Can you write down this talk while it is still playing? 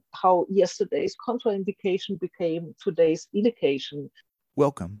how yesterday's contraindication became today's indication.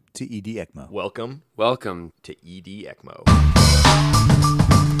 Welcome to ED ECMO. Welcome to ED ECMO.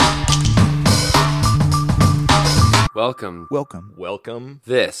 Welcome.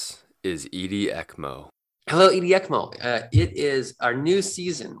 This is ED ECMO. Hello, ED ECMO. It is our new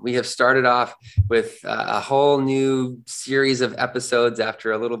season. We have started off with a whole new series of episodes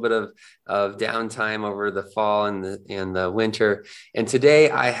after a little bit of downtime over the fall and the winter. And today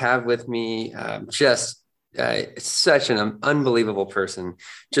I have with me such an unbelievable person.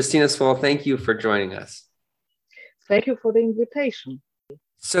 Justina Swoll, thank you for joining us. Thank you for the invitation.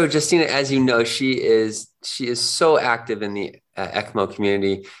 So Justina, as you know, she is so active in the ECMO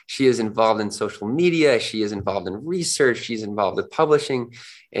community. She is involved in social media. She is involved in research. She's involved with publishing.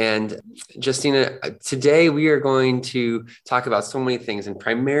 And Justina, today we are going to talk about so many things, and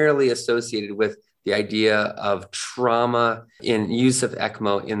primarily associated with the idea of trauma in use of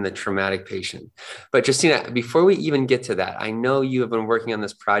ECMO in the traumatic patient. But Justina, before we even get to that, I know you have been working on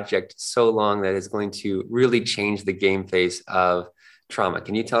this project so long that is going to really change the game face of trauma.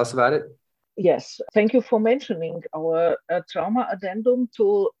 Can you tell us about it? Yes, thank you for mentioning our trauma addendum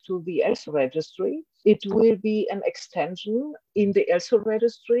to the ELSO registry. It will be an extension in the ELSO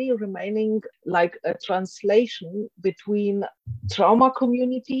registry, remaining like a translation between trauma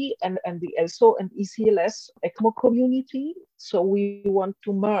community and the ELSO and ECLS ECMO community. So we want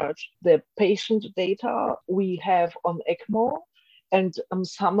to merge the patient data we have on ECMO and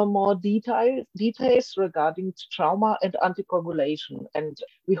some more details regarding trauma and anticoagulation. And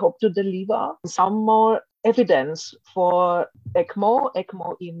we hope to deliver some more evidence for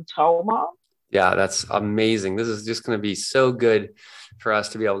ECMO in trauma. Yeah, that's amazing. This is just going to be so good for us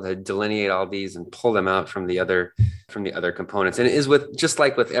to be able to delineate all these and pull them out from the other components. And it is just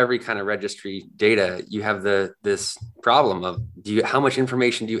like with every kind of registry data, you have this problem of how much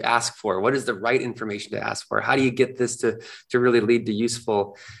information do you ask for? What is the right information to ask for? How do you get this to really lead to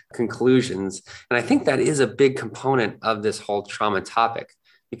useful conclusions? And I think that is a big component of this whole trauma topic,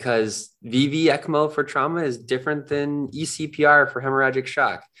 because VV ECMO for trauma is different than eCPR for hemorrhagic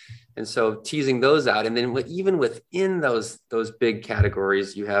shock. And so teasing those out, and then even within those big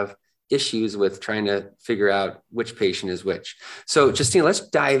categories, you have issues with trying to figure out which patient is which. So Justina, let's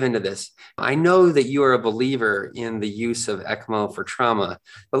dive into this. I know that you are a believer in the use of ECMO for trauma,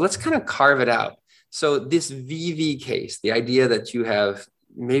 but let's kind of carve it out. So this VV case, the idea that you have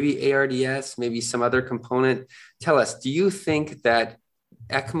maybe ARDS, maybe some other component, tell us, do you think that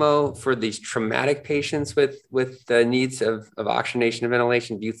ECMO for these traumatic patients with the needs of oxygenation and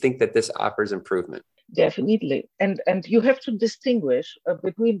ventilation, do you think that this offers improvement? Definitely. And you have to distinguish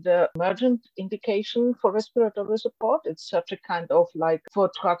between the emergent indication for respiratory support. It's such a kind of like for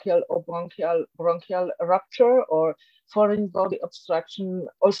tracheal or bronchial rupture or foreign body obstruction,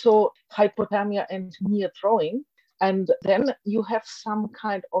 also hypothermia and near drawing. And then you have some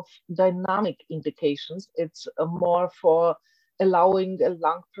kind of dynamic indications. It's more for allowing a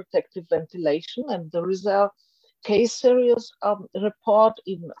lung protective ventilation. And there is a case series report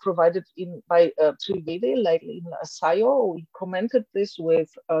provided by Trivedi, lately in SIO. We commented this with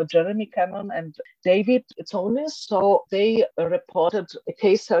Jeremy Cannon and David Tonis. So they reported a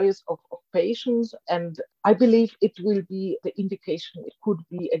case series of patients, and I believe it will be the indication. It could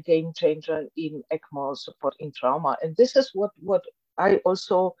be a game changer in ECMO support in trauma. And this is what I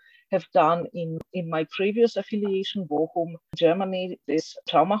also have done in my previous affiliation, Bochum, Germany, this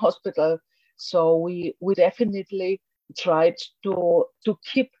trauma hospital. So we definitely tried to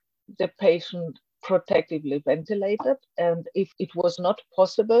keep the patient protectively ventilated. And if it was not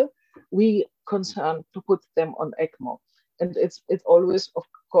possible, we concerned to put them on ECMO. And it's always, of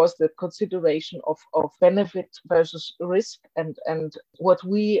course, the consideration of benefit versus risk. And what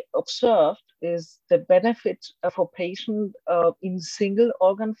we observed is the benefit for patient in single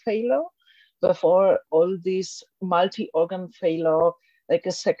organ failure before all these multi-organ failure, like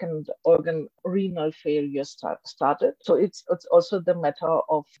a second organ renal failure started. So it's also the matter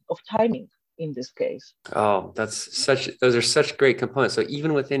of timing in this case. Oh, those are such great components. So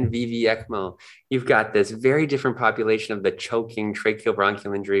even within VV ECMO, you've got this very different population of the choking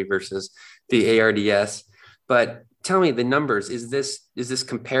tracheobronchial injury versus the ARDS. But tell me the numbers. Is this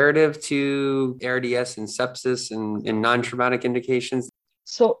comparative to ARDS and sepsis and non-traumatic indications?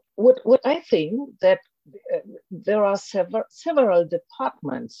 So what I think that there are several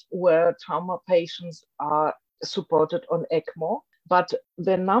departments where trauma patients are supported on ECMO, but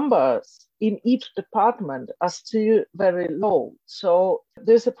the numbers in each department are still very low. So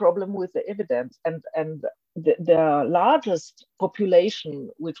there's a problem with the evidence. And the largest population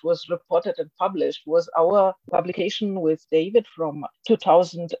which was reported and published was our publication with David from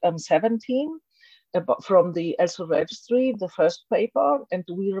 2017 from the ELSO registry, the first paper, and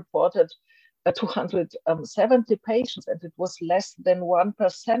we reported 270 patients, and it was less than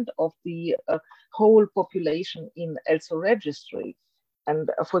 1% of the whole population in ELSO registry. And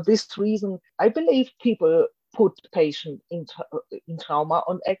for this reason, I believe people put patients in trauma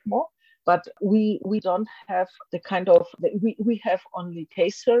on ECMO, but we don't have the kind of, we have only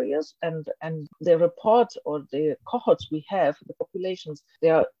case series, and the reports or the cohorts we have, the populations, they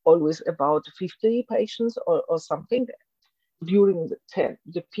are always about 50 patients or something during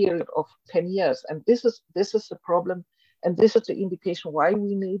the period of 10 years. And this is the problem, and this is the indication why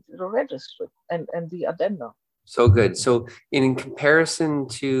we need the registry and the addenda. So good. So in comparison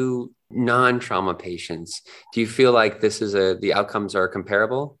to non-trauma patients, do you feel like the outcomes are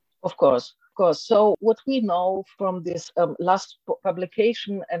comparable? Of course. So what we know from this last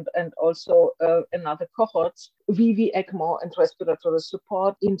publication and also another cohorts, VV ECMO and respiratory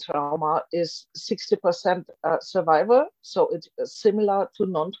support in trauma is 60% survival. So it's similar to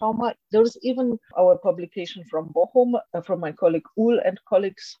non-trauma. There is even our publication from Bochum, from my colleague Uhl and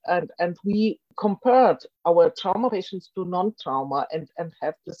colleagues, and we compared our trauma patients to non-trauma and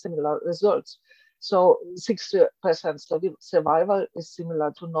have the similar results. So 60% survival is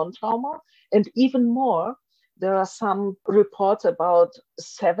similar to non-trauma. And even more, there are some reports about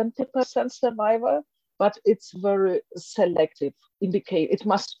 70% survival, but it's very selective indication. It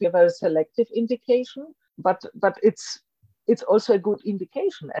must be a very selective indication, but it's also a good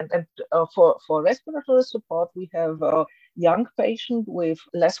indication. And for respiratory support, we have a young patient with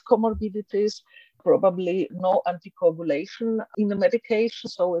less comorbidities, probably no anticoagulation in the medication,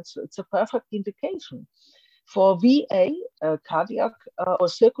 so it's a perfect indication. For VA, cardiac or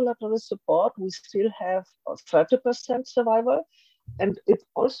circulatory support, we still have 30% survival, and it's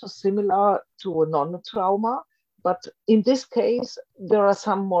also similar to a non-trauma. But in this case, there are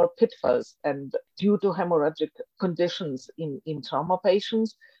some more pitfalls, and due to hemorrhagic conditions in trauma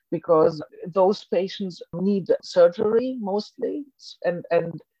patients, because those patients need surgery mostly, and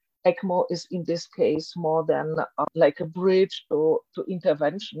ECMO is in this case more than like a bridge to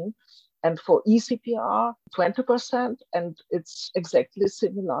intervention. And for ECPR, 20%, and it's exactly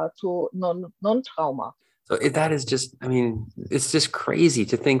similar to non-trauma. So that is just, I mean, it's just crazy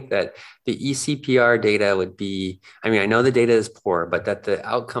to think that the ECPR data would be, I mean, I know the data is poor, but that the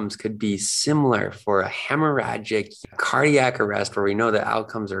outcomes could be similar for a hemorrhagic cardiac arrest where we know the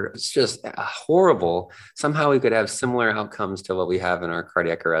outcomes are just horrible. Somehow we could have similar outcomes to what we have in our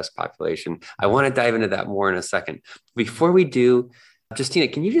cardiac arrest population. I want to dive into that more in a second. Before we do, Justina,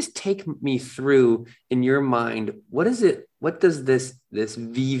 can you just take me through in your mind, what does this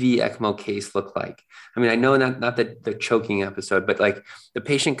VV ECMO case look like? I mean, I know not the choking episode, but like the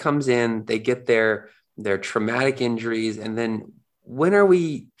patient comes in, they get their traumatic injuries, and then when are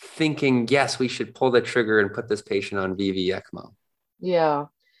we thinking, yes, we should pull the trigger and put this patient on VV ECMO? Yeah.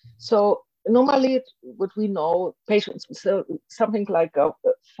 So normally what we know, patients, so something like a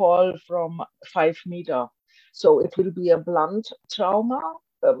fall from 5 meters. So it will be a blunt trauma,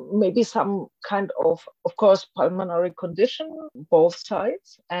 maybe some kind of course, pulmonary condition, both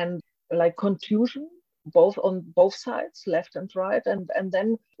sides, and like contusion, both on both sides, left and right, and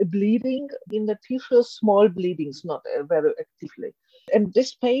then bleeding in the tissues, small bleedings, not very actively. And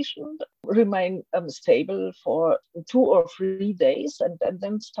this patient remain stable for 2 or 3 days, and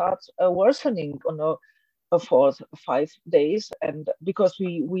then starts worsening on for 5 days, and because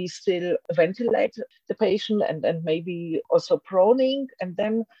we still ventilate the patient and maybe also proning, and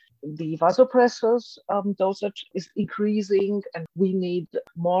then the vasopressors dosage is increasing, and we need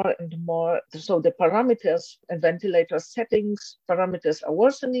more and more. So the parameters and ventilator settings parameters are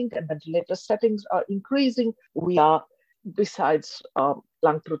worsening, and ventilator settings are increasing. We are besides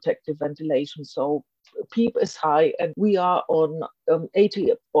lung protective ventilation, so PEEP is high, and we are on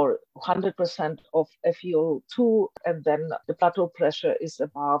 80 or 100% of FeO2, and then the plateau pressure is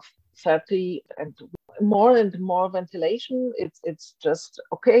above 30, and more ventilation. It's just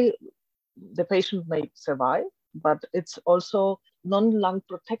okay. The patient may survive, but it's also non-lung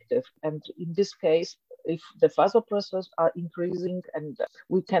protective, and in this case, if the vasopressors are increasing and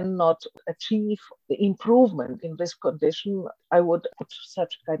we cannot achieve the improvement in this condition, I would put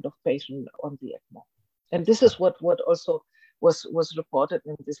such kind of patient on the ECMO. And this is what also was reported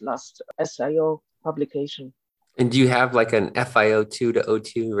in this last SIO publication. And do you have like an FiO2 to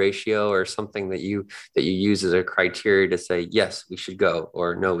O2 ratio or something that you use as a criteria to say, yes, we should go,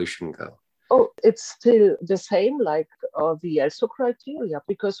 or no, we shouldn't go? Oh, it's still the same like the ELSO criteria,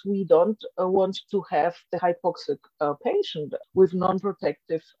 because we don't want to have the hypoxic patient with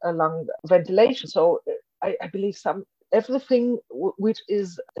non-protective lung ventilation. So I believe everything which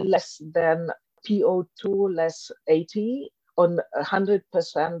is less than PO2 less 80 on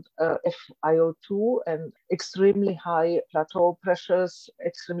 100% FiO2 and extremely high plateau pressures,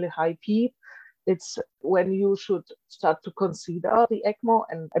 extremely high PEEP, it's when you should start to consider the ECMO.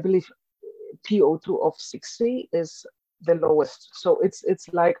 And I believe PO2 of 60 is the lowest. So it's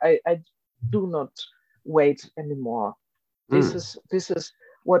like I do not wait anymore. This is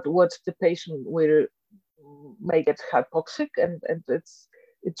what the patient will make it hypoxic, and it's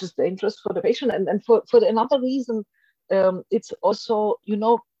just dangerous for the patient. And for another reason, it's also,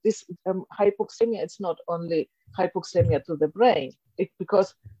 this hypoxemia, it's not only hypoxemia to the brain,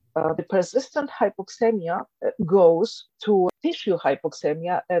 because the persistent hypoxemia goes to tissue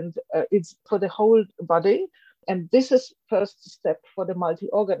hypoxemia, and it's for the whole body. And this is first step for the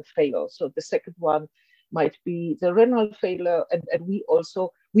multi-organ failure. So the second one might be the renal failure. And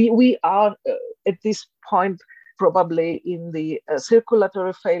we are at this point probably in the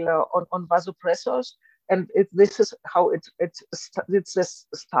circulatory failure on vasopressors. And this is how it's the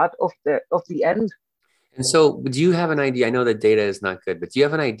start of the end. And so do you have an idea? I know the data is not good, but do you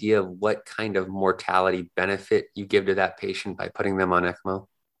have an idea of what kind of mortality benefit you give to that patient by putting them on ECMO?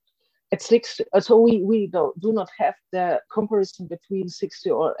 At 60, so we do not have the comparison between 60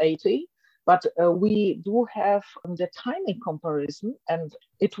 or 80, but we do have the timing comparison. And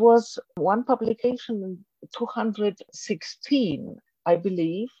it was one publication in 216, I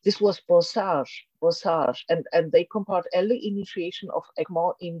believe. This was Bossage, and they compared early initiation of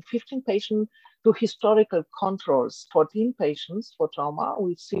ECMO in 15 patients to historical controls, 14 patients for trauma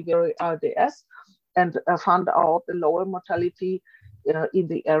with severe RDS, and found out the lower mortality in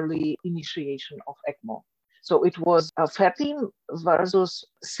the early initiation of ECMO. So it was 13 versus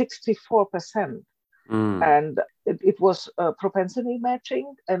 64%. And it was propensity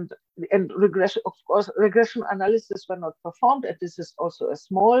matching and regression. Of course, regression analysis were not performed, and this is also a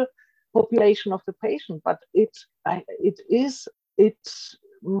small population of the patient, but it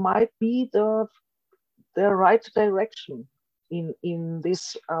might be the right direction in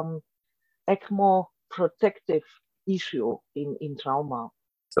this ECMO protective issue in trauma.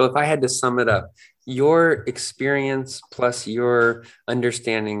 So if I had to sum it up, your experience plus your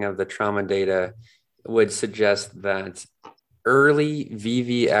understanding of the trauma data would suggest that early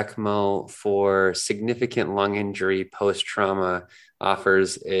VV ECMO for significant lung injury post-trauma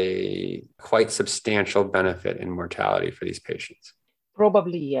offers a quite substantial benefit in mortality for these patients.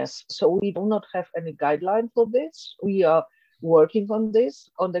 Probably, yes. So we do not have any guideline for this. We are working on this,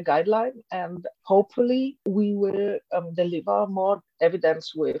 on the guideline, and hopefully we will deliver more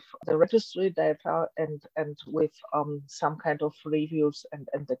evidence with the registry data and with some kind of reviews and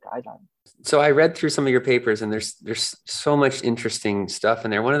the guideline. So I read through some of your papers, and there's so much interesting stuff in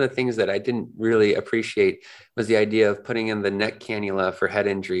there. One of the things that I didn't really appreciate was the idea of putting in the neck cannula for head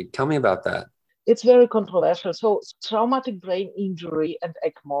injury. Tell me about that. It's very controversial. So traumatic brain injury and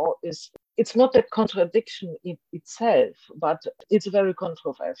ECMO it's not a contradiction in itself, but it's very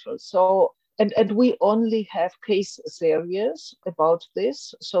controversial. So, and we only have case series about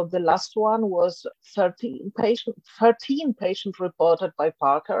this. So the last one was 13 patients reported by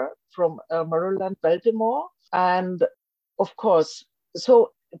Parker from Maryland, Baltimore. And of course,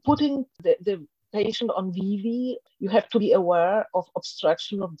 so putting the patient on VV, you have to be aware of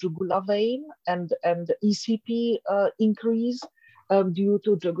obstruction of jugular vein and ECP increase due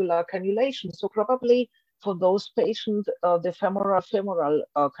to jugular cannulation. So probably for those patients, the femoral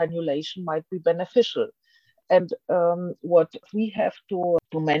cannulation might be beneficial. And what we have to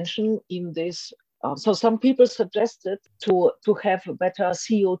mention in this, so some people suggested to have better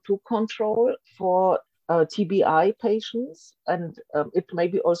CO2 control for TBI patients, and it may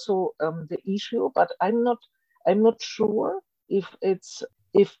be also the issue, but I'm not sure if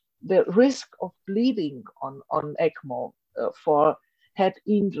the risk of bleeding on ECMO for head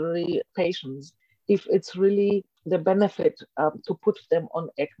injury patients, if it's really the benefit to put them on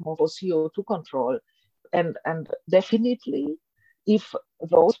ECMO for CO2 control, and definitely if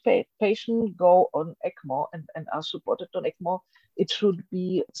those patients go on ECMO and are supported on ECMO, it should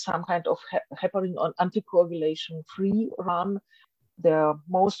be some kind of heparin on anticoagulation free run. The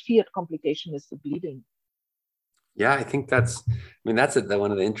most feared complication is the bleeding. Yeah, I think that's one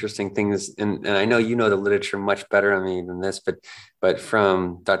of the interesting things. And I know you know the literature much better on me than this, but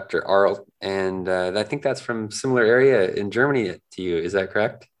from Dr. Arlt, and I think that's from similar area in Germany to you. Is that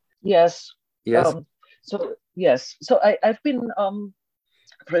correct? Yes. Yes. So I've been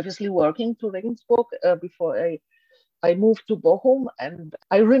previously working to Regensburg before I moved to Bochum. And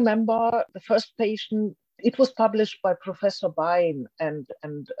I remember the first patient, it was published by Professor Bein and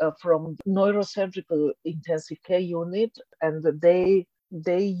from neurosurgical intensive care unit. And they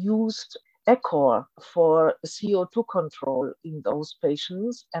used ECHO for CO2 control in those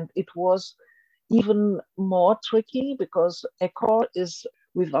patients. And it was even more tricky because ECHO is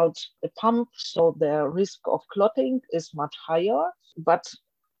without a pump, so the risk of clotting is much higher. But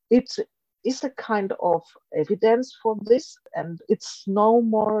it is a kind of evidence for this, and it's no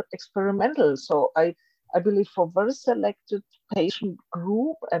more experimental. So I believe for very selected patient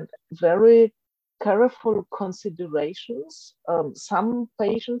group and very careful considerations, some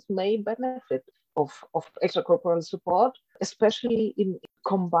patients may benefit of extracorporeal support, especially in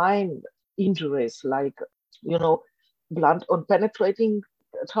combined injuries like, blunt or penetrating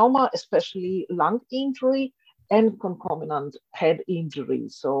trauma, especially lung injury and concomitant head injury.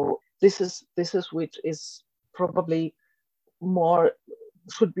 So this is which is probably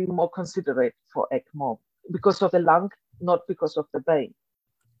should be more considerate for ECMO because of the lung, not because of the brain.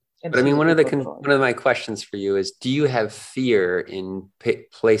 But I mean, one of my questions for you is: do you have fear in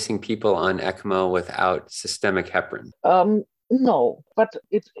placing people on ECMO without systemic heparin? No, but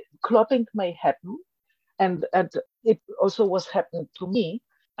clotting may happen, and it also was happening to me.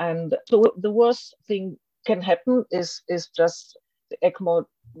 And so the worst thing can happen is just the ECMO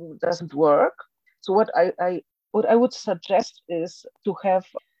doesn't work. So what I would suggest is to have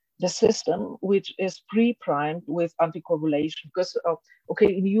the system which is pre-primed with anticoagulation, because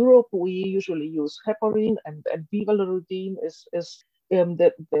in Europe we usually use heparin and bivalirudin is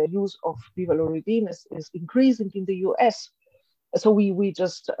the use of bivalirudin is increasing in the US. So we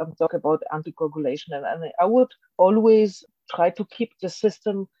just talk about anticoagulation, and I would always try to keep the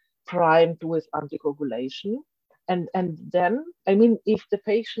system primed with anticoagulation. And then, I mean, if the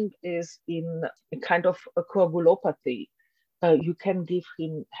patient is in a kind of a coagulopathy, you can give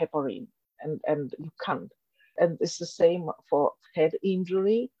him heparin, and you can't. And it's the same for head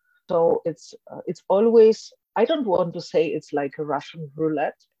injury. So it's always, I don't want to say it's like a Russian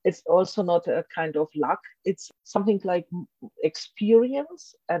roulette. It's also not a kind of luck. It's something like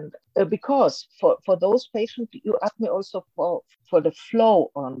experience. And because for those patients, you asked me also for the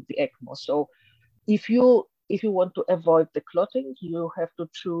flow on the ECMO. So if you want to avoid the clotting, you have to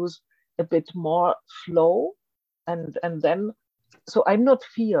choose a bit more flow. And then, so I'm not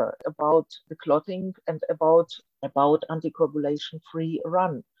fear about the clotting and about anticoagulation-free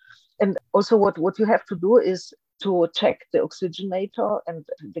run. And also what you have to do is to check the oxygenator and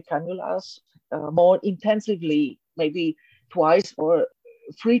the cannulas more intensively, maybe twice or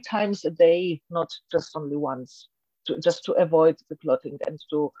 3 times a day, not just only once, just to avoid the clotting and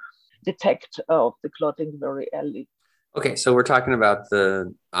to detect the clotting very early. Okay, so we're talking about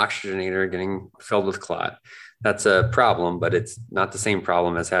the oxygenator getting filled with clot. That's a problem, but it's not the same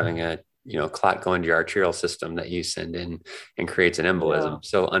problem as having a clot go into your arterial system that you send in and creates an embolism. Yeah.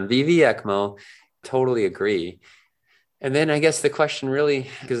 So on VV ECMO, totally agree. And then I guess the question really,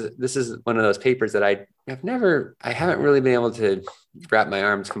 because this is one of those papers that I haven't really been able to wrap my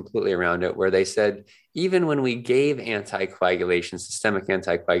arms completely around it, where they said, even when we gave anticoagulation, systemic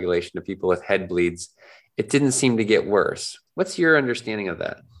anticoagulation to people with head bleeds, it didn't seem to get worse. What's your understanding of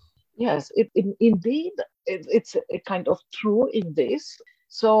that? Yes, indeed, it's a kind of true in this.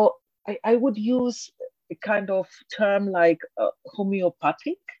 So I would use a kind of term like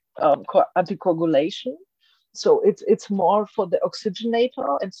homeopathic anticoagulation. So it's more for the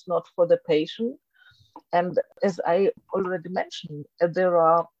oxygenator, it's not for the patient. And as I already mentioned, there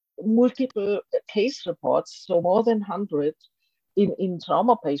are multiple case reports, so more than 100 in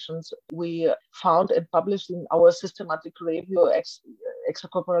trauma patients we found and published in our systematic review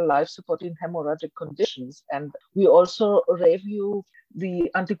extracorporeal life support in hemorrhagic conditions. And we also review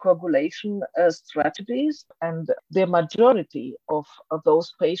the anticoagulation strategies, and the majority of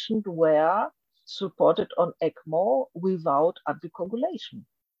those patients were supported on ECMO without anticoagulation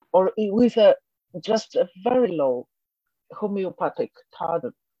or with just a very low homeopathic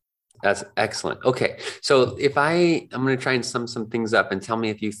target. That's excellent. Okay. So I'm going to try and sum some things up and tell me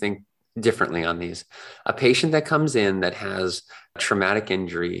if you think differently on these. A patient that comes in that has traumatic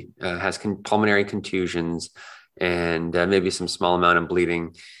injury, has pulmonary contusions, and maybe some small amount of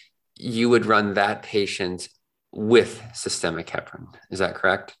bleeding, you would run that patient with systemic heparin. Is that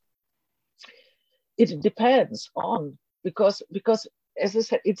correct? It depends on, because as I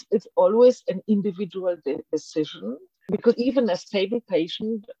said, it's always an individual decision. Because even a stable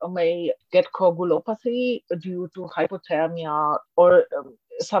patient may get coagulopathy due to hypothermia or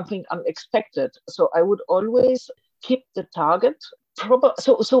something unexpected. So I would always keep the target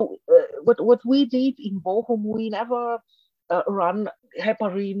what we did in Bochum, we never run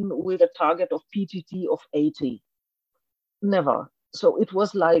heparin with a target of PTT of 80. Never. So it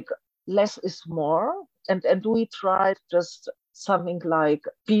was like less is more. And we tried just something like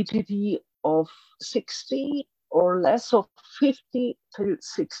PTT of 60 or less, of 50 till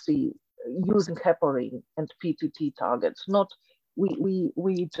 60 using heparin and PTT targets. Not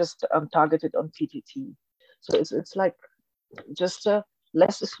we just targeted on PTT. So it's like just a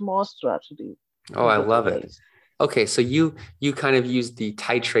less is more strategy. Oh, I love it. Okay, so you kind of use the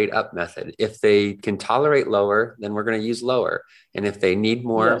titrate up method. If they can tolerate lower, then we're going to use lower, and if they need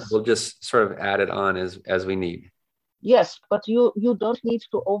more, Yes. we'll just sort of add it on as we need. Yes, but you don't need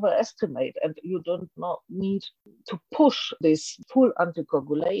to overestimate, and you don't need to push this full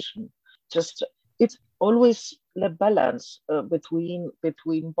anticoagulation. Just it's always the balance between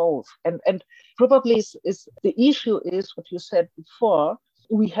both, and probably is the issue is what you said before.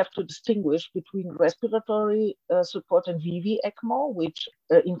 We have to distinguish between respiratory support and VV ECMO, which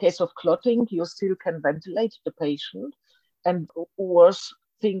in case of clotting, you still can ventilate the patient. And worst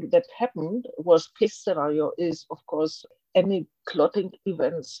thing that happened, worst case scenario, is, of course, any clotting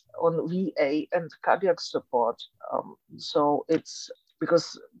events on VA and cardiac support. So it's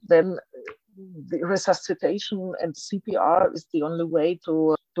because then the resuscitation and CPR is the only way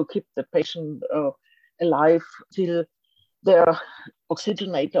to keep the patient alive till their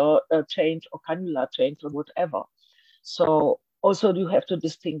oxygenator change or cannula change or whatever. So also you have to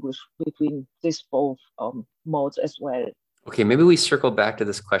distinguish between these both modes as well. Okay, maybe we circle back to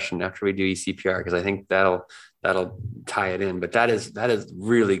this question after we do eCPR, because I think that'll tie it in. But that is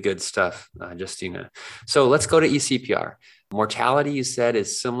really good stuff, Justina. So let's go to eCPR. Mortality, you said,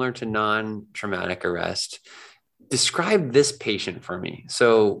 is similar to non-traumatic arrest. Describe this patient for me.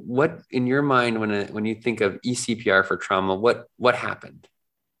 So what, in your mind, when you think of eCPR for trauma, what happened?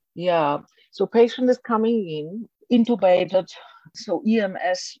 Yeah, so patient is coming in, intubated, so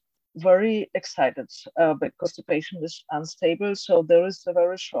EMS very excited because the patient is unstable. So there is a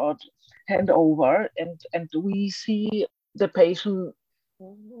very short handover, and we see the patient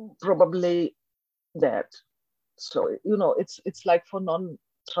probably dead. So it's like for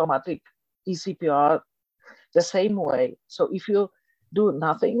non-traumatic eCPR the same way. So if you do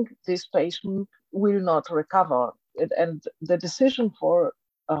nothing, this patient will not recover. And the decision for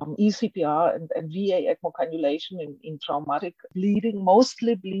eCPR and VA ECMO cannulation in traumatic bleeding,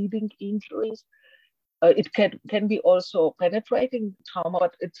 mostly bleeding injuries, it can be also penetrating trauma,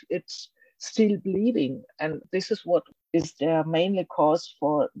 but it's still bleeding. And this is what is the mainly cause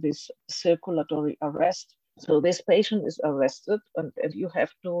for this circulatory arrest. So this patient is arrested, and you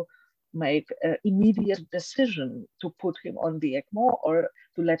have to make an immediate decision to put him on the ECMO or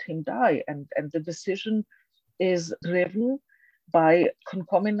to let him die. And the decision is driven by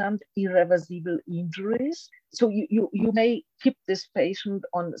concomitant irreversible injuries. So you may keep this patient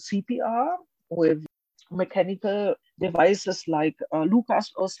on CPR with mechanical devices like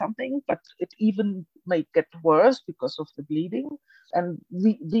Lucas or something, but it even may get worse because of the bleeding. And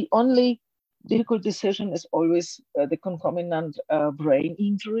the only difficult decision is always the concomitant brain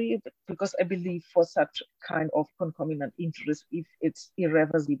injury, because I believe for such kind of concomitant injuries, if it's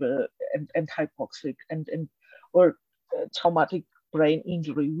irreversible and hypoxic or traumatic brain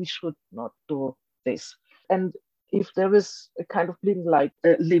injury, we should not do this. And if there is a kind of bleeding like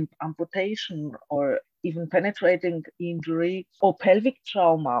a limb amputation or even penetrating injury or pelvic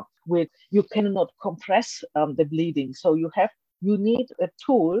trauma, with you cannot compress the bleeding, so you need a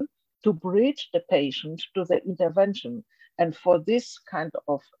tool to bridge the patient to the intervention. And for this kind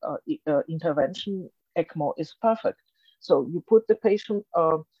of intervention, ECMO is perfect. So you put the patient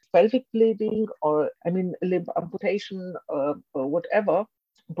pelvic bleeding or limb amputation or whatever,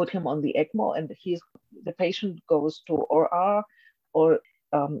 put him on the ECMO, and the patient goes to OR or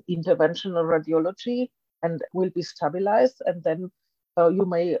interventional radiology and will be stabilized. And then you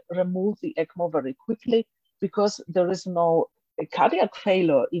may remove the ECMO very quickly, because there is no cardiac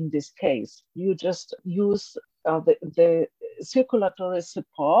failure in this case. You just use the circulatory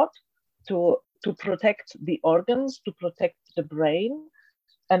support to protect the organs, to protect the brain,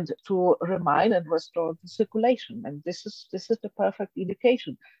 and to remind and restore the circulation. And this is the perfect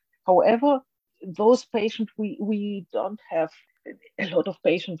indication. However, those patients, we don't have a lot of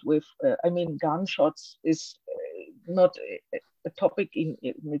patients with, gunshots is not a topic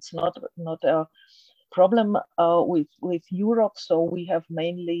it's not a problem with Europe. So we have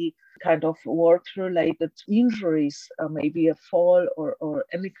mainly kind of work-related injuries, maybe a fall or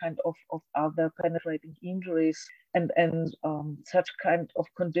any kind of other penetrating injuries, and such kind of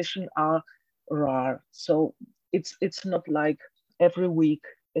condition are rare. So it's not like every week.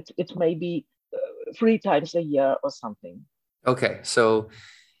 It may be 3 times a year or something. Okay, so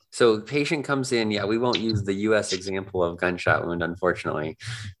patient comes in. Yeah, we won't use the U.S. example of gunshot wound, unfortunately,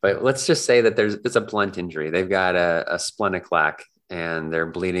 but let's just say that it's a blunt injury. They've got a splenic lac and they're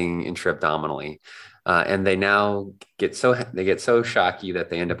bleeding intra-abdominally, and they now get so shocky that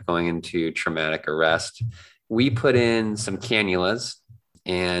they end up going into traumatic arrest. We put in some cannulas,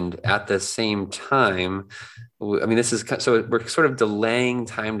 and at the same time, I mean, this is so we're sort of delaying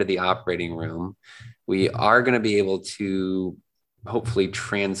time to the operating room. We are going to be able to hopefully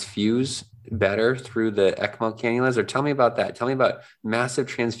transfuse better through the ECMO cannulas. Or tell me about that. Tell me about massive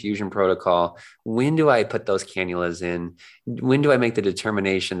transfusion protocol. When do I put those cannulas in? When do I make the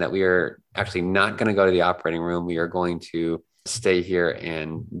determination that we are actually not going to go to the operating room? We are going to stay here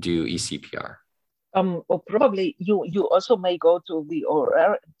and do ECPR. Or probably you also may go to the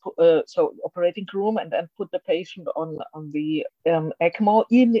operating room and then put the patient on the ECMO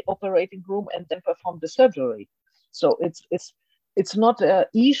in the operating room and then perform the surgery. So it's not an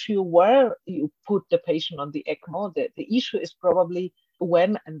issue where you put the patient on the ECMO. The issue is probably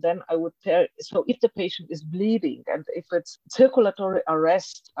when, and then I would tell. So if the patient is bleeding and if it's circulatory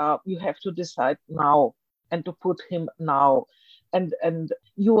arrest, you have to decide now and to put him now. And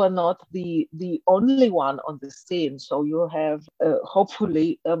you are not the only one on the scene. So you have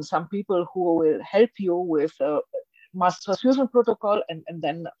hopefully some people who will help you with mass transfusion protocol and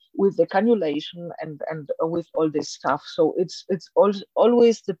then with the cannulation and with all this stuff. So it's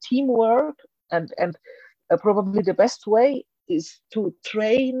always the teamwork and probably the best way is to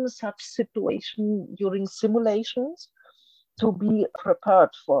train such situation during simulations to be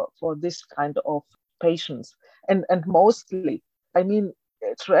prepared for this kind of patients. And mostly, I mean,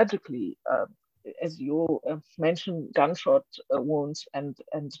 tragically, as you mentioned, gunshot wounds and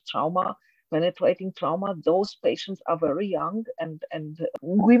trauma, penetrating trauma, those patients are very young and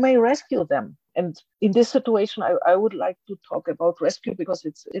we may rescue them. And in this situation, I would like to talk about rescue because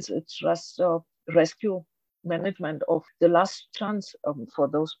it's just rescue management of the last chance for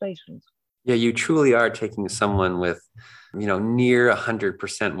those patients. Yeah, you truly are taking someone with, near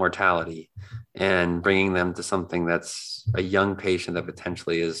 100% mortality and bringing them to something that's a young patient that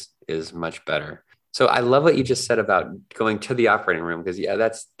potentially is much better. So I love what you just said about going to the operating room, because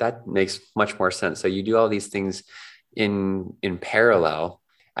that makes much more sense. So you do all these things in parallel.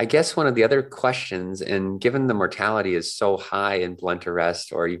 I guess one of the other questions, and given the mortality is so high in blunt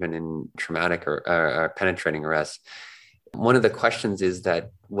arrest or even in traumatic or penetrating arrest, one of the questions is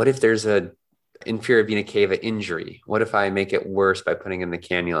that what if there's a inferior vena cava injury? What if I make it worse by putting in the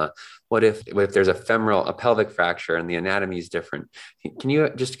cannula? What if there's a pelvic fracture and the anatomy is different? Can you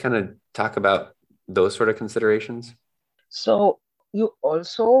just kind of talk about those sort of considerations? So you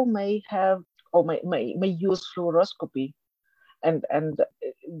also may have or may use fluoroscopy. And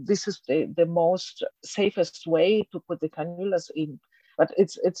this is the most safest way to put the cannulas in, but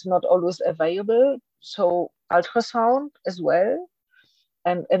it's not always available. So ultrasound as well,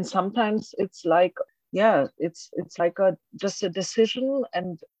 and sometimes it's like it's like just a decision,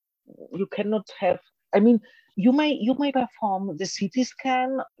 and you cannot have. I mean, you may perform the CT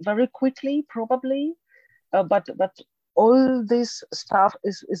scan very quickly, probably, but all this stuff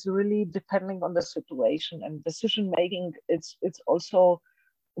is really depending on the situation, and decision making. It's also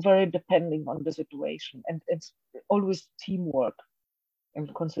very depending on the situation, and it's always teamwork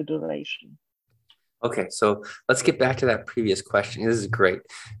and consideration. Okay, so let's get back to that previous question. This is great.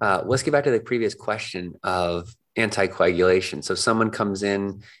 Let's get back to the previous question of anticoagulation. So someone comes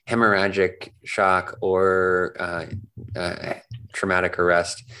in hemorrhagic shock or traumatic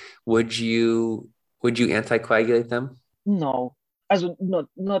arrest. Would you anticoagulate them? No, as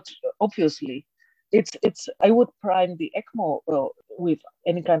not obviously. It's I would prime the ECMO with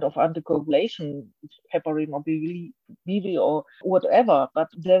any kind of anticoagulation, heparin or BV or whatever, but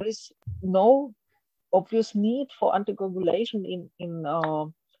there is no obvious need for anticoagulation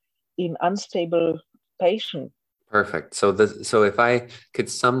in unstable patient. Perfect. So if I could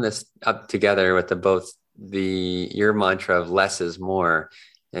sum this up together with your mantra of less is more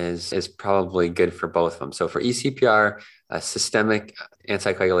is probably good for both of them. So for ECPR, systemic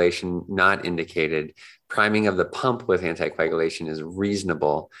anticoagulation not indicated. Priming of the pump with anticoagulation is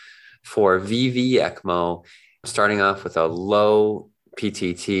reasonable. For VV ECMO, starting off with a low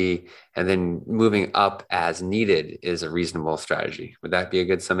PTT and then moving up as needed is a reasonable strategy. Would that be a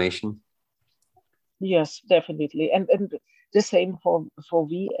good summation? Yes, definitely. And the same for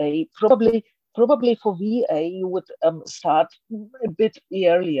VA. Probably for VA, you would start a bit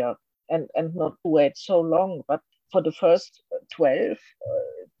earlier and not wait so long. But for the first 12,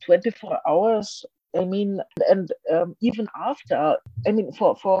 24 hours, I mean, and even after, I mean,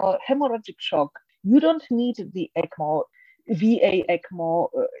 for hemorrhagic shock, you don't need the ECMO, VA ECMO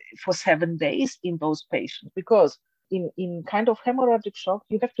for 7 days in those patients, because in kind of hemorrhagic shock,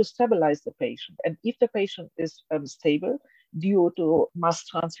 you have to stabilize the patient. And if the patient is stable due to mass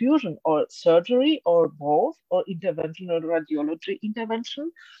transfusion or surgery or both, or interventional radiology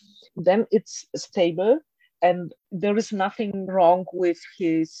intervention, then it's stable and there is nothing wrong with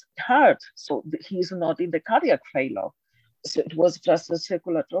his heart. So he is not in the cardiac failure. So it was just a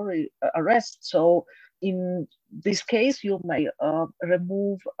circulatory arrest. So in this case, you may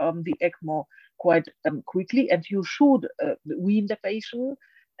remove the ECMO quite quickly, and you should wean the patient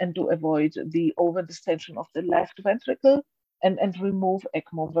and to avoid the overdistension of the left ventricle and remove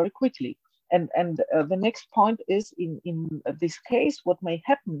ECMO very quickly. And the next point is in this case, what may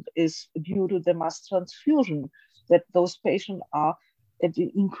happen is due to the mass transfusion that those patients are at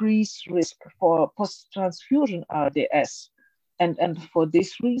the increased risk for post-transfusion RDS. And for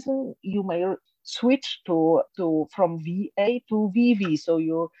this reason, you may switch from VA to VV. So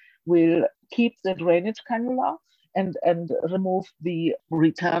you will keep the drainage cannula and remove the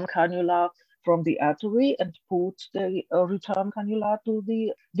return cannula from the artery and put the return cannula to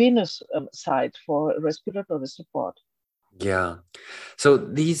the venous side for respiratory support. Yeah. So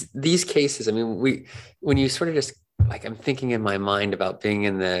these cases, I mean, when you sort of just like, I'm thinking in my mind about being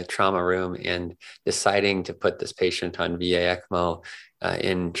in the trauma room and deciding to put this patient on VA ECMO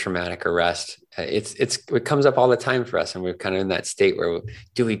in traumatic arrest. It comes up all the time for us. And we're kind of in that state where,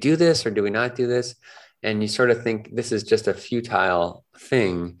 do we do this or do we not do this? And you sort of think this is just a futile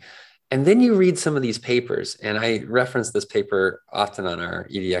thing. And then you read some of these papers, and I reference this paper often on our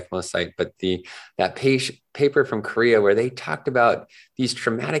ED ECMO site, but that paper from Korea where they talked about these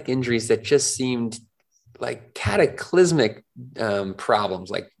traumatic injuries that just seemed like cataclysmic problems,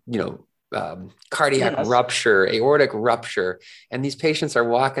 like, cardiac rupture, aortic rupture. And these patients are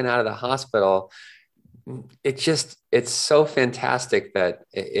walking out of the hospital. It's so fantastic that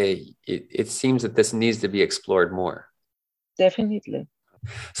it seems that this needs to be explored more. Definitely.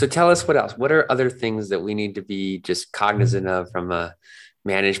 So tell us what else. What are other things that we need to be just cognizant of from a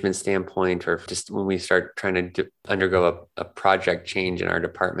management standpoint, or just when we start trying to undergo a project change in our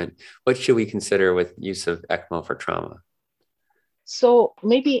department? What should we consider with use of ECMO for trauma? So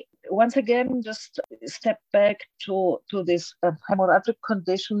maybe once again, just step back to this hemorrhagic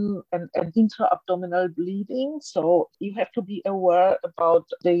condition and intra-abdominal bleeding. So you have to be aware about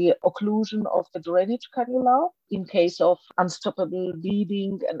the occlusion of the drainage cannula in case of unstoppable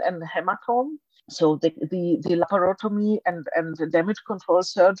bleeding and hematome. So the laparotomy and the damage control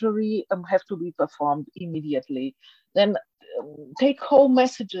surgery have to be performed immediately. Then take home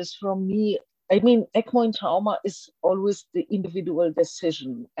messages from me. I mean, ECMO in trauma is always the individual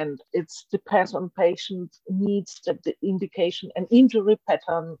decision, and it depends on patient needs, the indication, an injury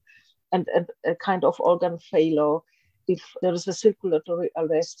pattern, and a kind of organ failure, if there is a circulatory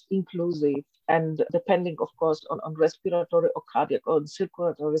arrest inclusive, and depending, of course, on respiratory or cardiac or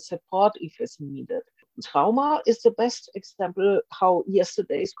circulatory support if it's needed. Trauma is the best example how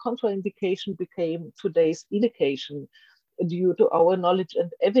yesterday's contraindication became today's indication, due to our knowledge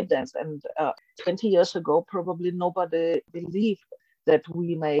and evidence. And 20 years ago, probably nobody believed that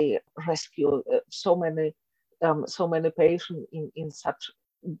we may rescue so many patients in such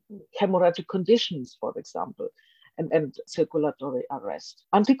hemorrhagic conditions, for example, and circulatory arrest.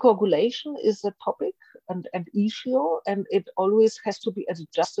 Anticoagulation is a topic and issue, and it always has to be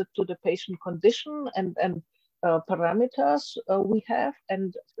adjusted to the patient condition and parameters we have.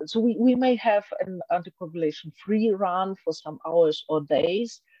 And so we may have an anticoagulation free run for some hours or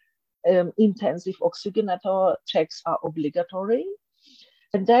days. Intensive oxygenator checks are obligatory.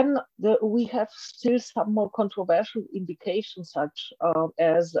 And then we have still some more controversial indications, such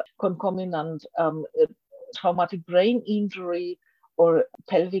as concomitant traumatic brain injury or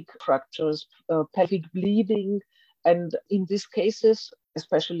pelvic fractures, pelvic bleeding. And in these cases,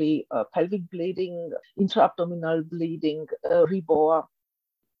 especially pelvic bleeding, intra-abdominal bleeding, REBOR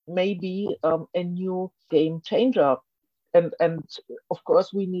may be a new game changer. And of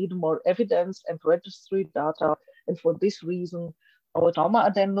course, we need more evidence and registry data. And for this reason, our trauma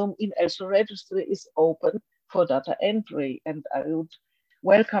addendum in ELSO registry is open for data entry. And I would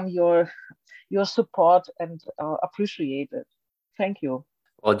welcome your support and appreciate it. Thank you.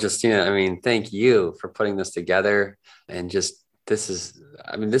 Well, Justina, I mean, thank you for putting this together, and just this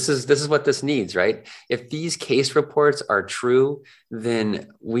is what this needs, right? If these case reports are true, then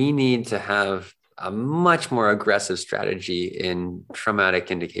we need to have a much more aggressive strategy in traumatic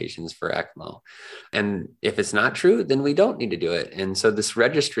indications for ECMO. And if it's not true, then we don't need to do it. And so this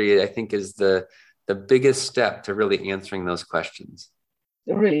registry, I think, is the the biggest step to really answering those questions.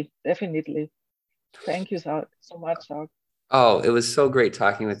 Really, definitely. Thank you so much, Zach. Oh, it was so great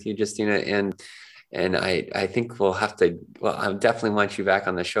talking with you, Justina. And I think I definitely want you back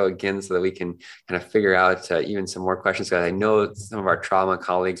on the show again so that we can kind of figure out even some more questions. Because I know some of our trauma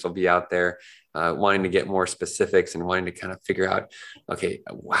colleagues will be out there wanting to get more specifics and wanting to kind of figure out, okay,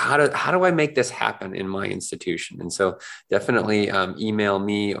 how do I make this happen in my institution? And so definitely email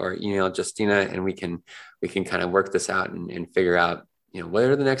me or email Justina, and we can kind of work this out and figure out, what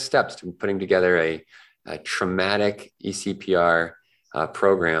are the next steps to putting together a traumatic ECPR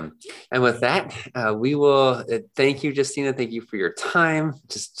program. And with that, we will thank you, Justina. Thank you for your time.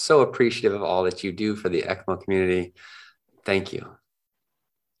 Just so appreciative of all that you do for the ECMO community. Thank you.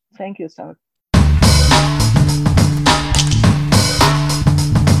 Thank you, Zach.